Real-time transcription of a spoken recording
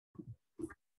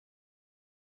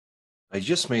I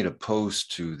just made a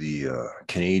post to the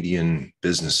Canadian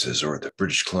businesses or the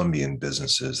British Columbian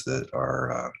businesses that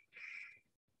are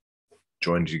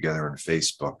joined together on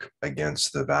Facebook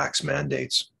against the vax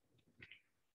mandates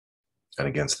and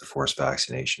against the forced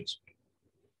vaccinations.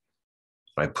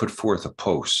 I put forth a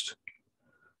post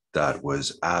that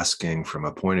was asking, from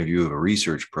a point of view of a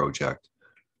research project,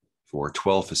 for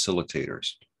 12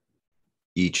 facilitators,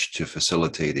 each to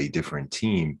facilitate a different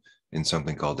team in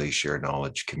something called a shared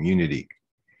knowledge community.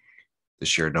 The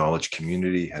shared knowledge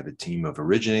community had a team of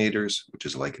originators, which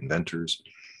is like inventors,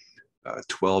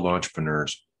 12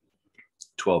 entrepreneurs,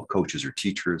 12 coaches or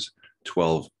teachers,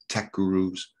 12 tech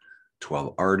gurus,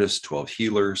 12 artists, 12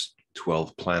 healers,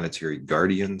 12 planetary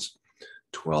guardians,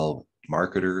 12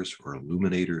 marketers or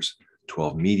illuminators,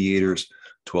 12 mediators,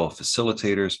 12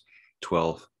 facilitators,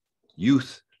 12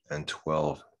 youth, and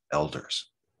 12 elders.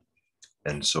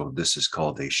 And so this is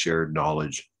called a shared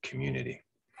knowledge community.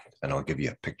 And I'll give you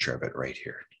a picture of it right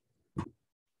here.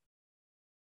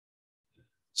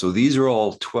 So these are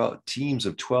all 12 teams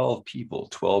of 12 people,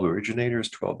 12 originators,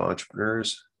 12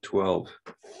 entrepreneurs, 12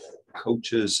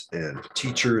 coaches and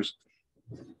teachers,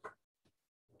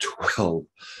 12,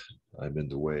 I'm in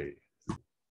the way,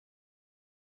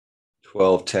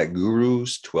 12 tech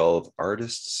gurus, 12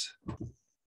 artists,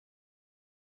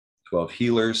 12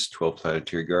 healers, 12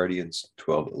 planetary guardians,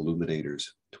 12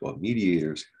 illuminators, 12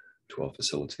 mediators, 12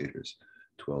 facilitators,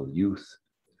 12 youth,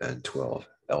 and 12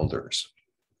 elders.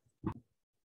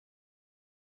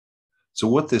 So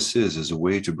what this is a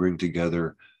way to bring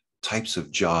together types of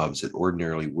jobs that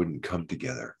ordinarily wouldn't come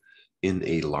together in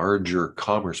a larger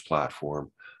commerce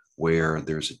platform where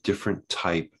there's a different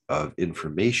type of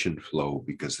information flow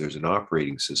because there's an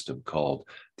operating system called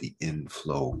the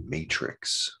inflow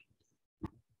matrix.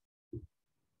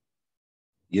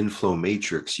 The inflow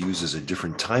matrix uses a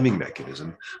different timing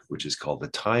mechanism, which is called the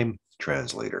time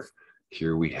translator.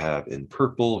 Here we have in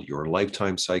purple, your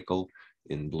lifetime cycle,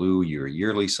 in blue, your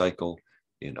yearly cycle,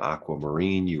 in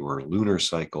aquamarine, your lunar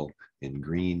cycle, in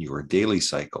green, your daily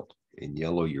cycle, in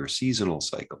yellow, your seasonal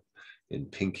cycle, in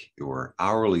pink, your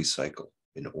hourly cycle,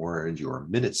 in orange, your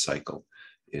minute cycle,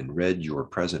 in red, your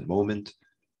present moment,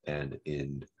 and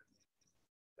in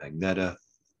magenta,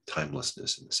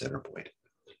 timelessness in the center point.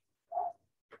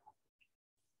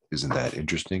 Isn't that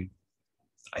interesting?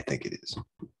 I think it is.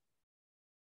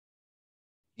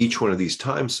 Each one of these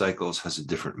time cycles has a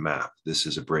different map. This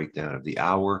is a breakdown of the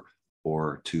hour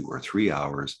or 2 or 3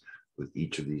 hours, with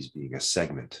each of these being a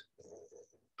segment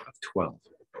of 12.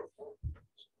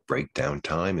 Break down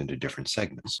time into different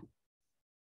segments.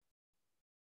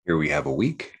 Here we have a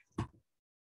week.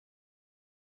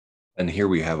 And here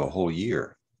we have a whole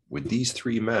year with these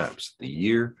 3 maps: the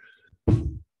year,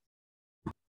 the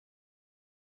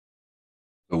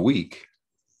week,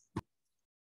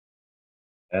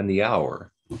 and the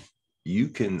hour. You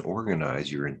can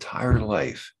organize your entire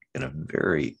life in a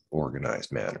very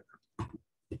organized manner.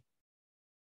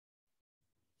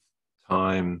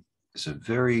 Time is a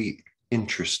very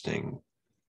interesting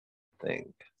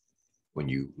thing. When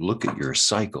you look at your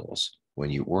cycles,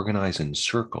 when you organize in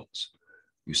circles,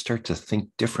 you start to think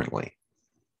differently.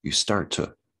 You start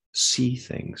to see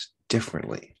things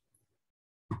differently.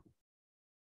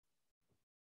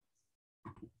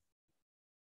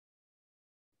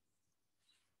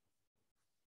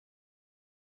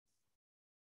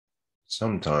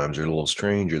 Some times are a little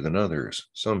stranger than others.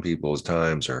 Some people's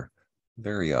times are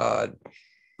very odd.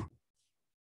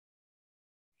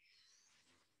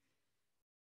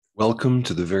 Welcome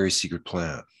to the Very Secret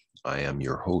Plan. I am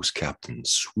your host, Captain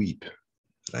Sweep,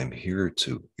 and I'm here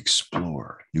to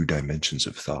explore new dimensions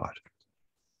of thought,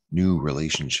 new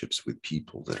relationships with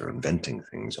people that are inventing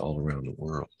things all around the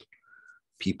world,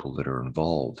 people that are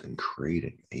involved in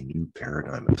creating a new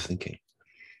paradigm of thinking.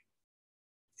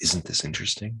 Isn't this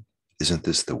interesting? Isn't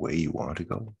this the way you want to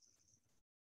go?